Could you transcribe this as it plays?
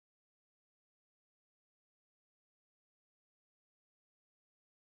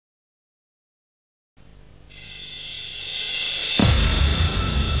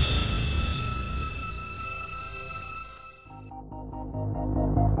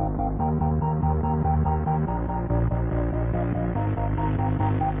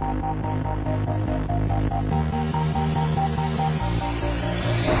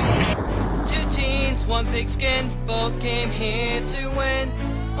one pigskin, both came here to win.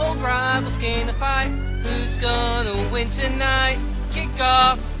 Old rivals gain a fight, who's gonna win tonight? Kick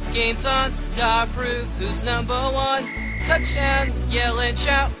off, game's on, gotta prove who's number one. Touchdown, yell and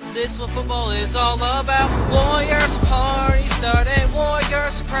shout, this what football is all about. Warriors, party started,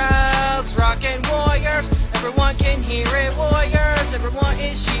 warriors, crowds rocking, warriors. Everyone can hear it, warriors, everyone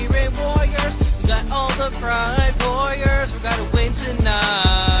is cheering, warriors. We got all the pride, warriors, we gotta win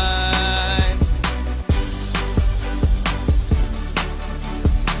tonight.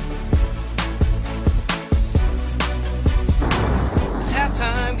 It's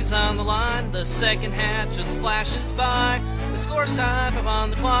halftime, gets on the line, the second half just flashes by. The score's tied, 5 on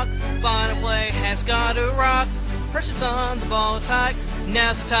the clock, final play has got to rock. Pressure's on, the ball is high,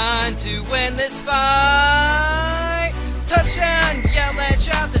 now's the time to win this fight. Touchdown, yell and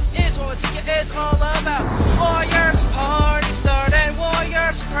shout, this is what Watseka is all about. Warriors, party started,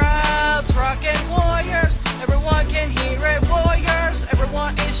 warriors, crowds rocking, warriors. Everyone can hear it, warriors,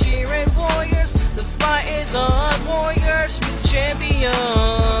 everyone is cheering, warriors. The fight is on, warriors, be the champions.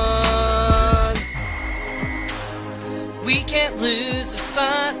 We can't lose this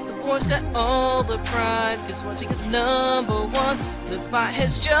fight, the boys got all the pride, cause Watseka's number one. The fight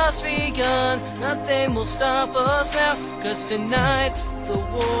has just begun, nothing will stop us now, cause tonight's the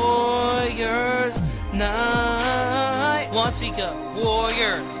Warriors night. Watseka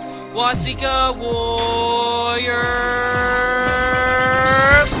Warriors, Watseka Warriors.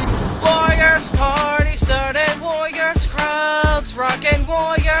 Warriors, party started, warriors, crowds rocking,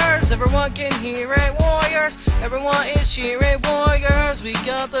 warriors. Everyone can hear it, warriors, everyone is cheering, warriors. We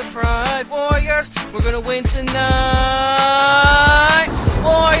got the pride, warriors, we're gonna win tonight.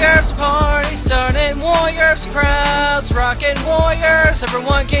 Warriors, party started, warriors, crowds rocking, warriors.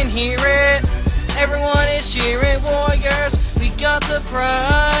 Everyone can hear it, everyone is cheering, warriors. We got the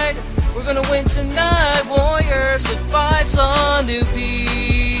pride, we're gonna win tonight, warriors. The fight's on to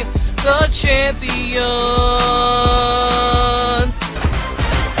be the champions.